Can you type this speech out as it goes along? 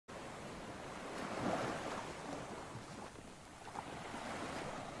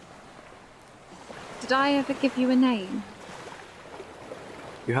Did I ever give you a name?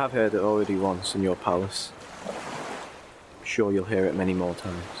 You have heard it already once in your palace. I'm sure you'll hear it many more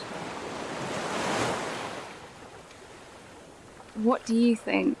times. What do you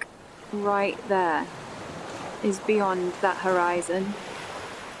think, right there, is beyond that horizon?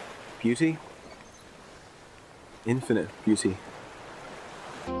 Beauty? Infinite beauty.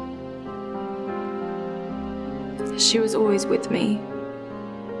 She was always with me,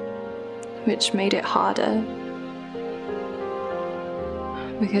 which made it harder.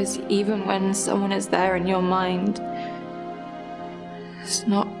 Because even when someone is there in your mind, it's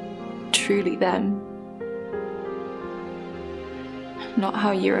not truly them. Not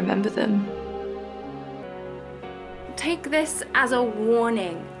how you remember them. Take this as a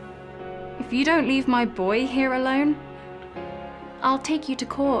warning. If you don't leave my boy here alone, I'll take you to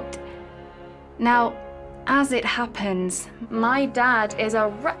court. Now, as it happens, my dad is a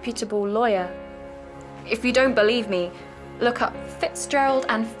reputable lawyer. If you don't believe me, look up Fitzgerald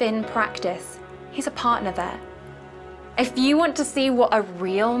and Finn practice. He's a partner there. If you want to see what a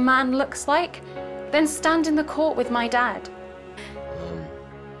real man looks like, then stand in the court with my dad.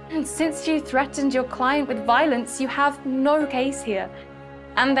 And since you threatened your client with violence, you have no case here.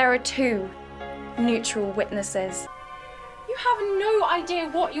 And there are 2 neutral witnesses. You have no idea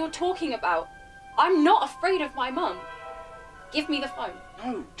what you're talking about. I'm not afraid of my mum. Give me the phone.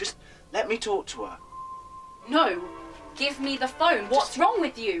 No, just let me talk to her. No, give me the phone. What's wrong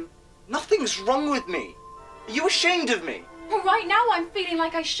with you? Nothing's wrong with me. Are you ashamed of me? Well, right now I'm feeling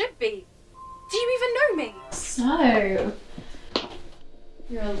like I should be. Do you even know me? So,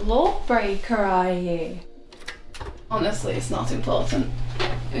 you're a lawbreaker, are you? Honestly, it's not important.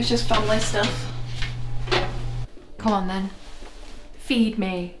 It was just family stuff. Come on then. Feed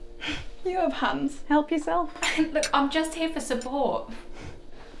me. You have hands. Help yourself. Look, I'm just here for support.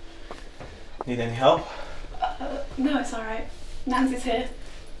 Need any help? No, it's alright. Nancy's here.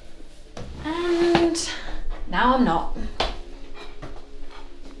 And now I'm not.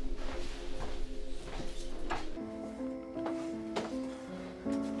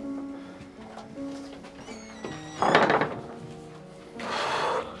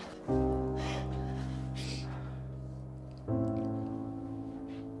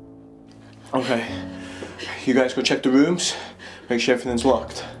 Okay. You guys go check the rooms. Make sure everything's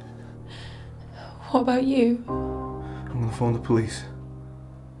locked. What about you? I'm gonna phone the police.